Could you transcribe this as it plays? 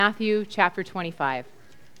Matthew chapter 25.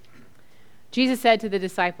 Jesus said to the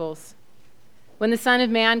disciples, "When the Son of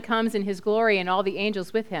Man comes in his glory and all the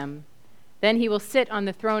angels with him, then he will sit on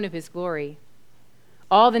the throne of his glory.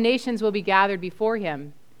 All the nations will be gathered before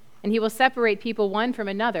him, and he will separate people one from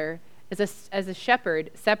another as a shepherd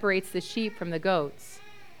separates the sheep from the goats.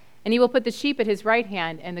 And he will put the sheep at his right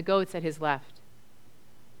hand and the goats at his left.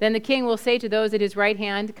 Then the king will say to those at his right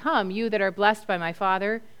hand, 'Come, you that are blessed by my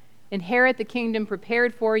Father, inherit the kingdom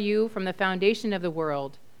prepared for you from the foundation of the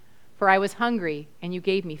world. For I was hungry, and you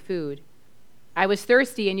gave me food. I was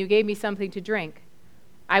thirsty, and you gave me something to drink.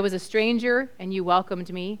 I was a stranger, and you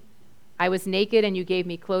welcomed me. I was naked, and you gave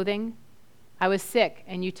me clothing. I was sick,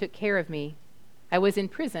 and you took care of me. I was in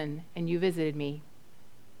prison, and you visited me.'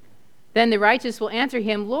 Then the righteous will answer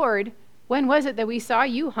him, 'Lord, when was it that we saw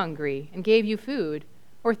you hungry and gave you food,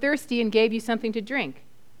 or thirsty and gave you something to drink?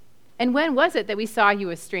 And when was it that we saw you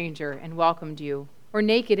a stranger and welcomed you, or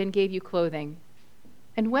naked and gave you clothing?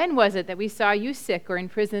 And when was it that we saw you sick or in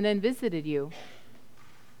prison and visited you?'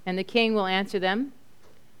 And the king will answer them,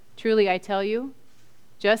 'Truly I tell you,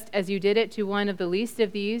 just as you did it to one of the least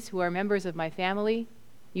of these who are members of my family,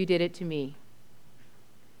 you did it to me.'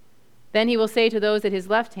 Then he will say to those at his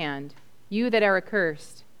left hand, 'You that are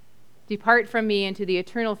accursed, depart from me into the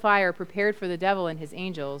eternal fire prepared for the devil and his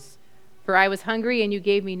angels. For I was hungry, and you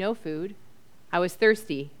gave me no food. I was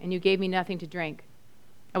thirsty, and you gave me nothing to drink.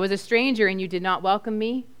 I was a stranger, and you did not welcome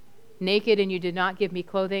me, naked, and you did not give me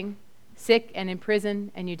clothing, sick and in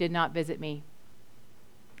prison, and you did not visit me.'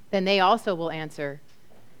 Then they also will answer,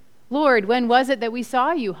 'Lord, when was it that we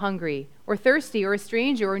saw you hungry, or thirsty, or a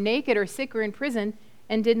stranger, or naked, or sick, or in prison,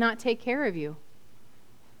 and did not take care of you?'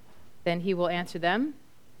 Then he will answer them,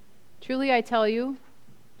 'Truly I tell you,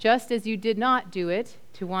 just as you did not do it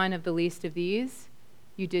to one of the least of these,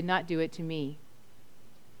 you did not do it to me.'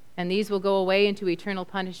 And these will go away into eternal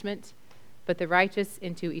punishment, but the righteous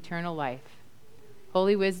into eternal life."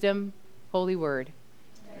 Holy wisdom, holy word.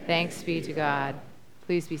 Thanks be to God.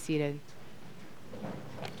 Please be seated.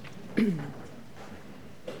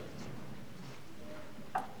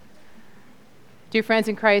 Dear friends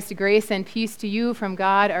in Christ, grace and peace to you from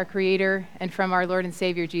God, our Creator, and from our Lord and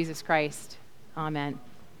Savior, Jesus Christ. Amen.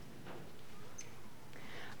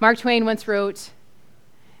 Mark Twain once wrote,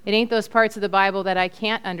 "It ain't those parts of the Bible that I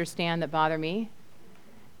can't understand that bother me.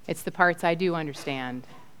 It's the parts I do understand."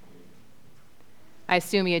 I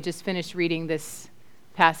assume he had just finished reading this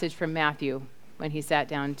passage from Matthew when he sat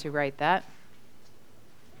down to write that.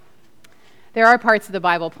 There are parts of the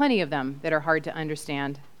Bible, plenty of them, that are hard to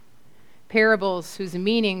understand. Parables whose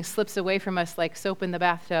meaning slips away from us like soap in the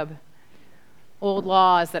bathtub. Old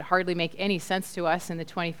laws that hardly make any sense to us in the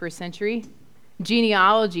 21st century.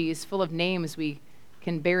 Genealogies full of names we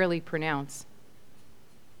can barely pronounce.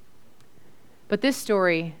 But this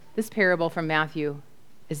story, this parable from Matthew,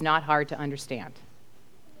 is not hard to understand.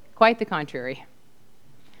 Quite the contrary.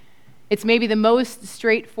 It's maybe the most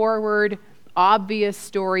straightforward, obvious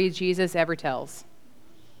story Jesus ever tells.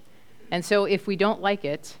 And so if we don't like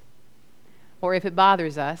it, or if it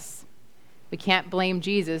bothers us, we can't blame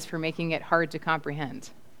Jesus for making it hard to comprehend.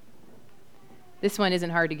 This one isn't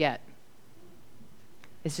hard to get.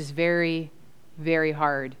 It's just very, very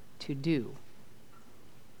hard to do.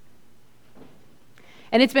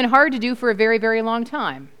 And it's been hard to do for a very, very long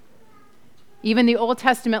time. Even the Old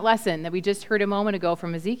Testament lesson that we just heard a moment ago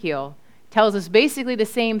from Ezekiel tells us basically the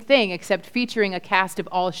same thing, except featuring a cast of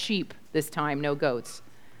all sheep this time, no goats.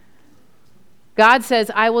 God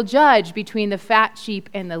says, "I will judge between the fat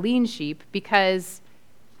sheep and the lean sheep because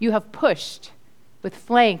you have pushed with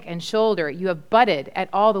flank and shoulder. You have butted at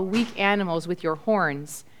all the weak animals with your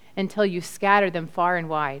horns until you scatter them far and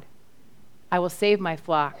wide. I will save my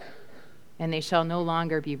flock, and they shall no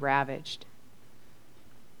longer be ravaged."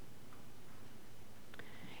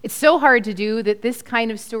 It's so hard to do that this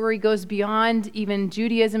kind of story goes beyond even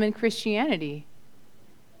Judaism and Christianity.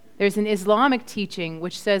 There's an Islamic teaching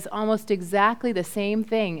which says almost exactly the same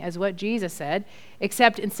thing as what Jesus said,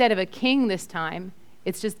 except instead of a king this time,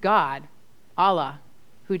 it's just God, Allah,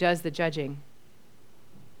 who does the judging.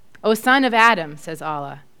 "O son of Adam," says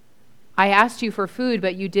Allah, "I asked you for food,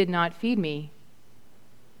 but you did not feed me."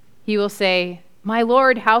 He will say, "My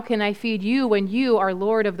Lord, how can I feed you when you are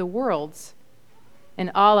Lord of the worlds?"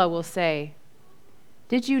 And Allah will say,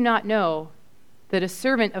 "Did you not know that a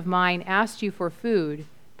servant of mine asked you for food,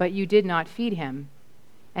 but you did not feed him?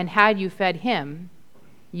 And had you fed him,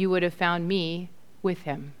 you would have found me with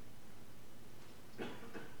him."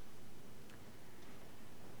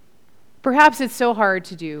 Perhaps it's so hard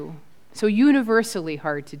to do, so universally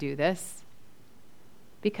hard to do this,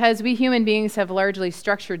 because we human beings have largely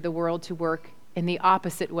structured the world to work in the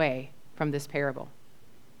opposite way from this parable.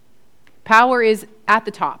 Power is at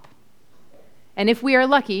the top. And if we are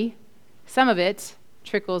lucky, some of it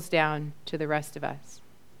trickles down to the rest of us.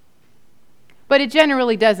 But it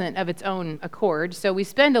generally doesn't of its own accord, so we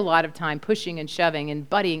spend a lot of time pushing and shoving and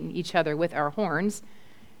butting each other with our horns,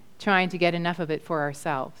 trying to get enough of it for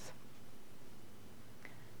ourselves.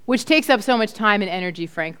 Which takes up so much time and energy,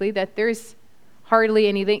 frankly, that there's hardly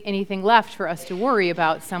anything left for us to worry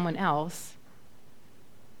about someone else.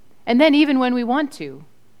 And then even when we want to,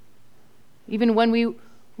 even when we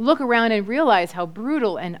look around and realize how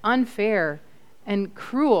brutal and unfair and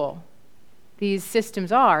cruel these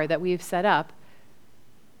systems are that we've set up,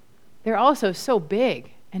 they're also so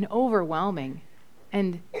big and overwhelming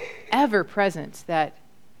and ever-present that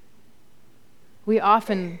we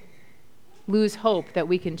often lose hope that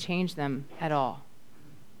we can change them at all.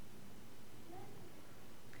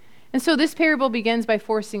 And so this parable begins by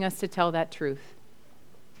forcing us to tell that truth.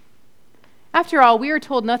 After all, we are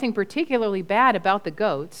told nothing particularly bad about the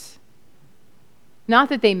goats. Not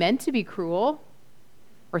that they meant to be cruel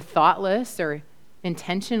or thoughtless or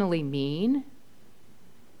intentionally mean.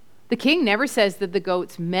 The king never says that the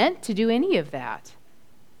goats meant to do any of that,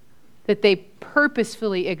 that they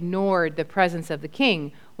purposefully ignored the presence of the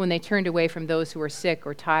king when they turned away from those who were sick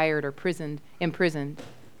or tired or imprisoned.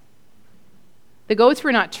 The goats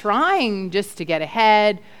were not trying just to get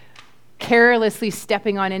ahead, carelessly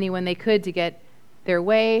stepping on anyone they could to get their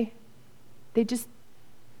way. They just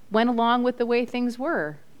went along with the way things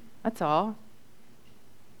were. That's all.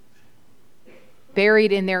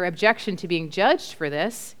 Buried in their objection to being judged for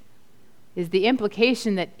this is the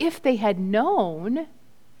implication that if they had known,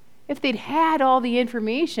 if they'd had all the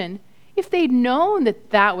information, if they'd known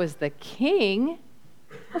that that was the king,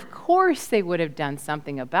 of course they would have done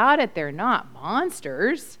something about it. They're not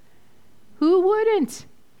monsters. Who wouldn't?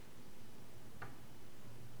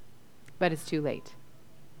 But it's too late.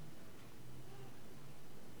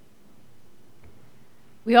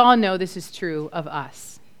 We all know this is true of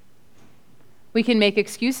us. We can make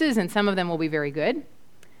excuses, and some of them will be very good.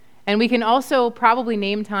 And we can also probably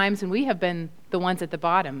name times when we have been the ones at the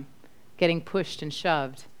bottom, getting pushed and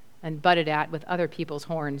shoved and butted at with other people's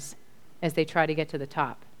horns as they try to get to the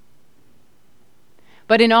top.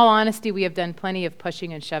 But in all honesty, we have done plenty of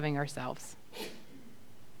pushing and shoving ourselves.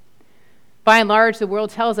 By and large, the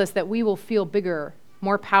world tells us that we will feel bigger,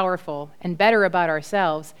 more powerful, and better about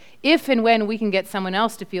ourselves if and when we can get someone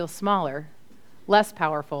else to feel smaller, less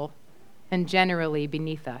powerful, and generally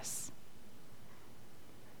beneath us.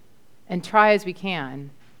 And try as we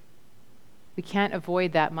can't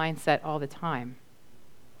avoid that mindset all the time.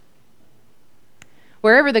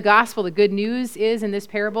 Wherever the gospel, the good news is in this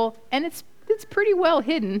parable, and it's pretty well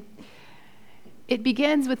hidden, it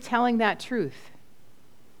begins with telling that truth.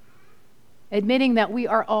 Admitting that we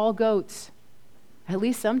are all goats, at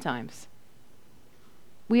least sometimes.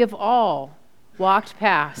 We have all walked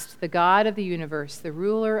past the God of the universe, the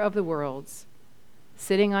ruler of the worlds,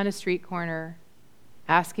 sitting on a street corner,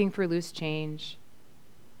 asking for loose change,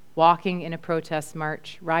 walking in a protest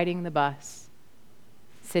march, riding the bus,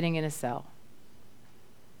 sitting in a cell.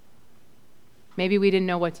 Maybe we didn't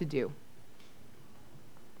know what to do.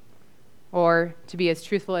 Or, to be as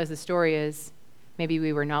truthful as the story is, maybe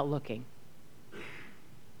we were not looking.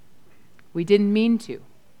 We didn't mean to.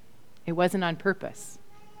 It wasn't on purpose.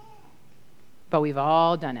 But we've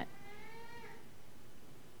all done it.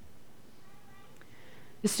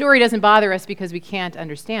 The story doesn't bother us because we can't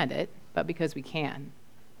understand it, but because we can.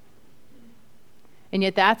 And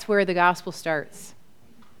yet that's where the gospel starts,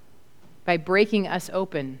 by breaking us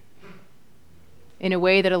open in a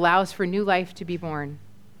way that allows for new life to be born.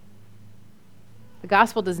 The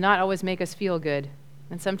gospel does not always make us feel good,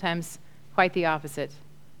 and sometimes quite the opposite.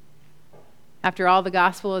 After all, the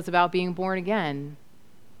gospel is about being born again,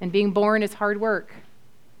 and being born is hard work.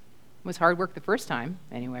 It was hard work the first time,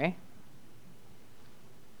 anyway.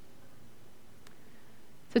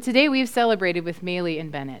 So today we've celebrated with Maylee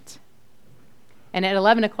and Bennett. And at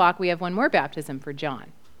 11 o'clock, we have one more baptism for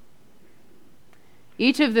John.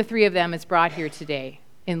 Each of the three of them is brought here today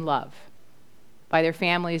in love by their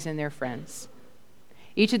families and their friends.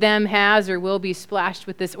 Each of them has or will be splashed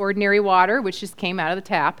with this ordinary water, which just came out of the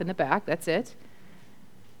tap in the back. That's it.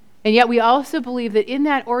 And yet we also believe that in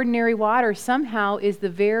that ordinary water somehow is the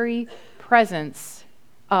very presence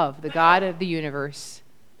of the God of the universe,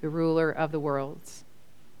 the ruler of the worlds.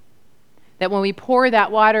 That when we pour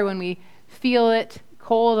that water, when we feel it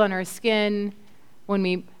cold on our skin, when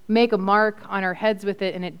we make a mark on our heads with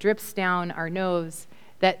it and it drips down our nose,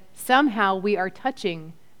 that somehow we are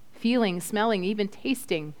touching, feeling, smelling, even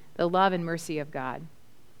tasting the love and mercy of God.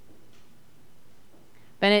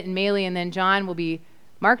 Bennett and Maylee and then John will be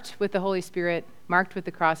marked with the Holy Spirit, marked with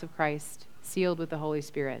the cross of Christ, sealed with the Holy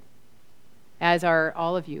Spirit, as are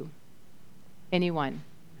all of you, anyone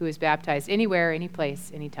who is baptized anywhere, any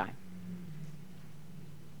place, anytime.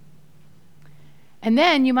 And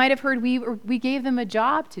then you might have heard we gave them a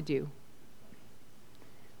job to do.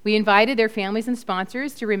 We invited their families and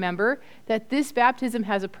sponsors to remember that this baptism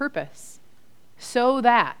has a purpose, so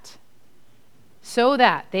that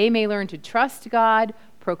they may learn to trust God,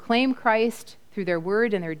 proclaim Christ through their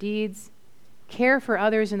word and their deeds, care for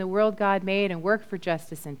others in the world God made, and work for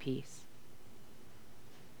justice and peace.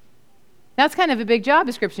 That's kind of a big job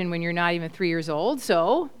description when you're not even 3 years old,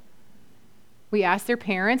 so we asked their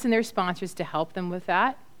parents and their sponsors to help them with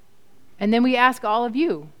that. And then we ask all of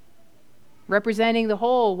you, representing the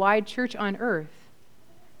whole wide church on earth,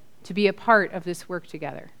 to be a part of this work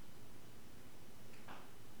together.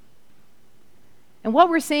 And what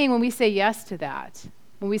we're saying when we say yes to that,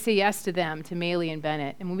 when we say yes to them, to Maylee and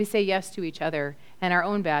Bennett, and when we say yes to each other and our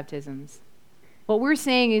own baptisms, what we're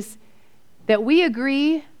saying is that we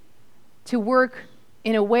agree to work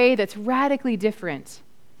in a way that's radically different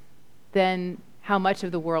than how much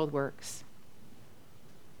of the world works.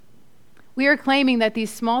 We are claiming that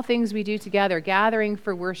these small things we do together, gathering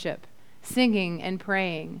for worship, singing and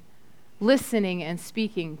praying, listening and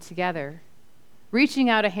speaking together, reaching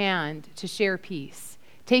out a hand to share peace,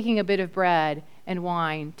 taking a bit of bread and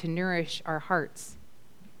wine to nourish our hearts.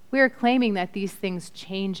 We are claiming that these things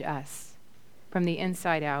change us from the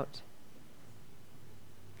inside out.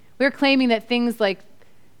 We're claiming that things like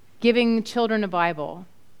giving children a Bible,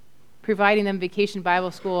 providing them vacation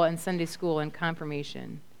Bible school and Sunday school and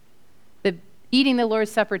confirmation, eating the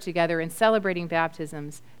Lord's Supper together and celebrating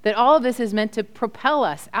baptisms, that all of this is meant to propel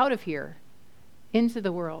us out of here into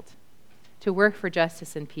the world to work for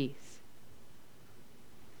justice and peace.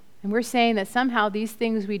 And we're saying that somehow these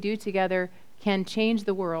things we do together can change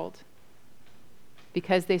the world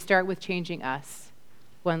because they start with changing us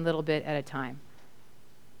one little bit at a time.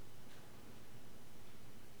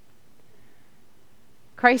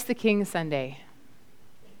 Christ the King Sunday.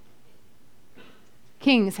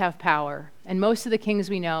 Kings have power, and most of the kings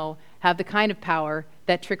we know have the kind of power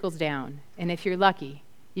that trickles down. And if you're lucky,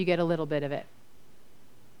 you get a little bit of it.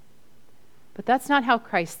 But that's not how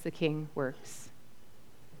Christ the King works.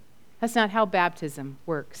 That's not how baptism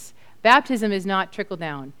works. Baptism is not trickle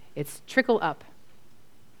down, it's trickle up.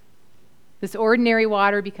 This ordinary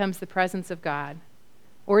water becomes the presence of God.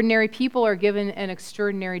 Ordinary people are given an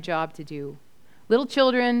extraordinary job to do. Little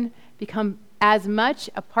children become as much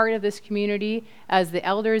a part of this community as the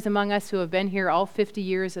elders among us who have been here all 50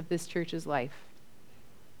 years of this church's life.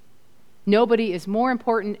 Nobody is more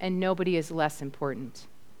important and nobody is less important.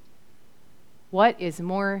 What is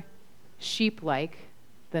more sheep-like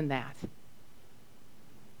than that?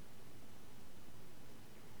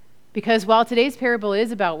 Because while today's parable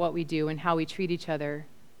is about what we do and how we treat each other,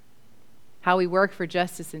 how we work for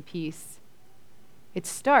justice and peace, it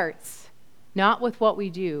starts not with what we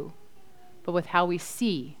do, but with how we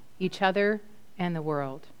see each other and the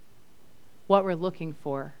world, what we're looking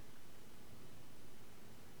for.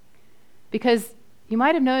 Because you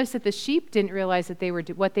might have noticed that the sheep didn't realize that they were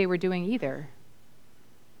what they were doing either.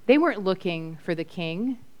 They weren't looking for the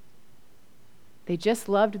king. They just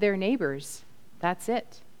loved their neighbors. That's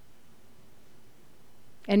it.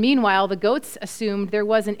 And meanwhile, the goats assumed there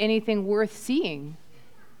wasn't anything worth seeing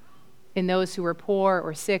in those who were poor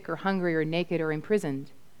or sick or hungry or naked or imprisoned.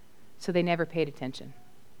 So they never paid attention.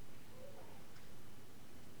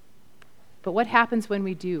 But what happens when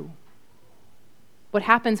we do? What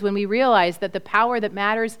happens when we realize that the power that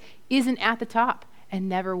matters isn't at the top and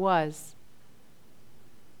never was?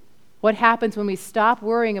 What happens when we stop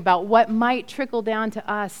worrying about what might trickle down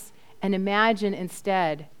to us and imagine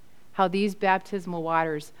instead how these baptismal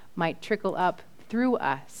waters might trickle up through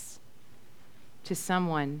us to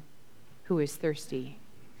someone who is thirsty?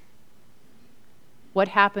 What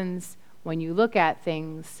happens when you look at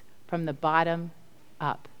things from the bottom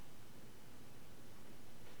up?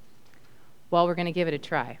 Well, we're going to give it a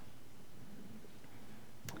try.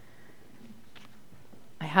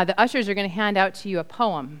 The ushers are going to hand out to you a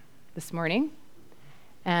poem this morning.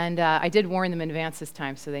 And I did warn them in advance this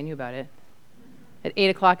time, so they knew about it. At 8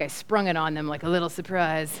 o'clock, I sprung it on them like a little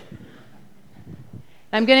surprise.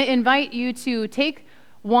 I'm going to invite you to take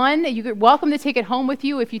one. You're welcome to take it home with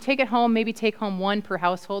you. If you take it home, maybe take home one per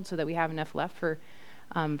household so that we have enough left for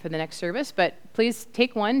the next service. But please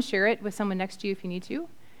take one, share it with someone next to you if you need to.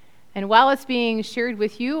 And while it's being shared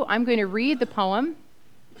with you, I'm going to read the poem.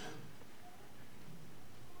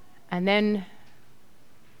 And then,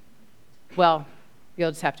 well,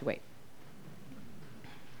 you'll just have to wait.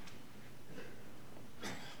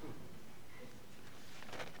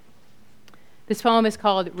 This poem is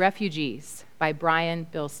called Refugees by Brian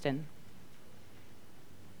Bilston.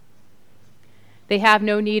 They have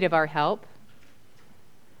no need of our help,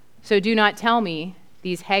 so do not tell me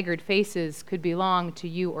these haggard faces could belong to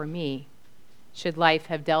you or me, should life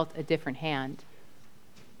have dealt a different hand.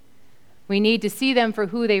 We need to see them for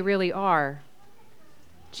who they really are,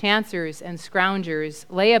 chancers and scroungers,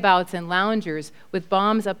 layabouts and loungers with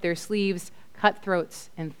bombs up their sleeves, cutthroats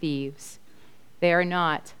and thieves. They are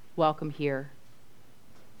not welcome here.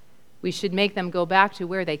 We should make them go back to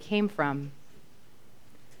where they came from.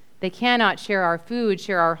 They cannot share our food,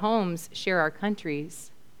 share our homes, share our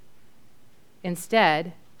countries.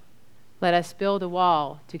 Instead, let us build a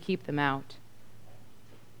wall to keep them out.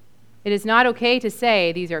 It is not okay to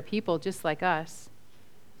say these are people just like us.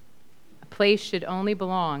 A place should only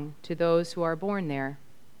belong to those who are born there.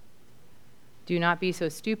 Do not be so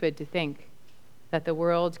stupid to think that the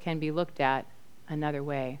world can be looked at another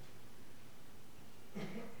way.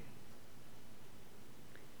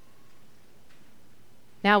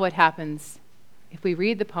 Now what happens if we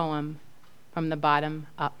read the poem from the bottom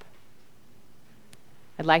up?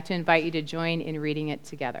 I'd like to invite you to join in reading it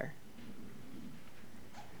together.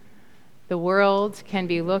 The world can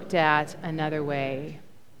be looked at another way.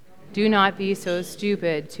 Do not be so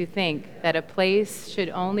stupid to think that a place should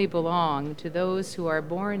only belong to those who are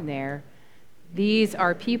born there. These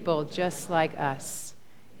are people just like us.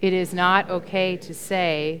 It is not okay to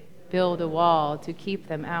say, build a wall to keep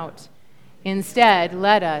them out. Instead,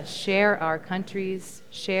 let us share our countries,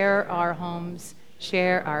 share our homes,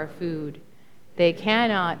 share our food. They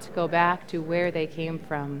cannot go back to where they came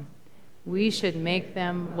from. We should make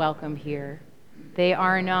them welcome here. They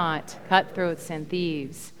are not cutthroats and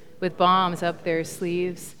thieves with bombs up their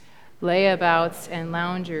sleeves, layabouts and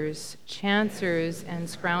loungers, chancers and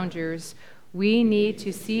scroungers. We need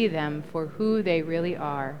to see them for who they really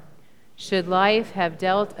are. Should life have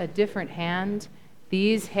dealt a different hand,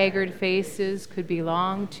 these haggard faces could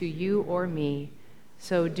belong to you or me.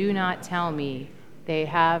 So do not tell me they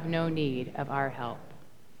have no need of our help.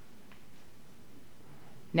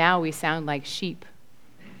 Now we sound like sheep.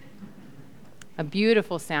 A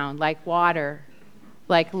beautiful sound, like water,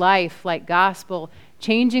 like life, like gospel,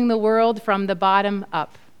 changing the world from the bottom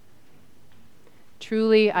up.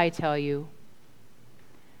 Truly, I tell you,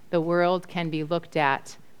 the world can be looked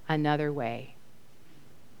at another way.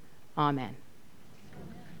 Amen.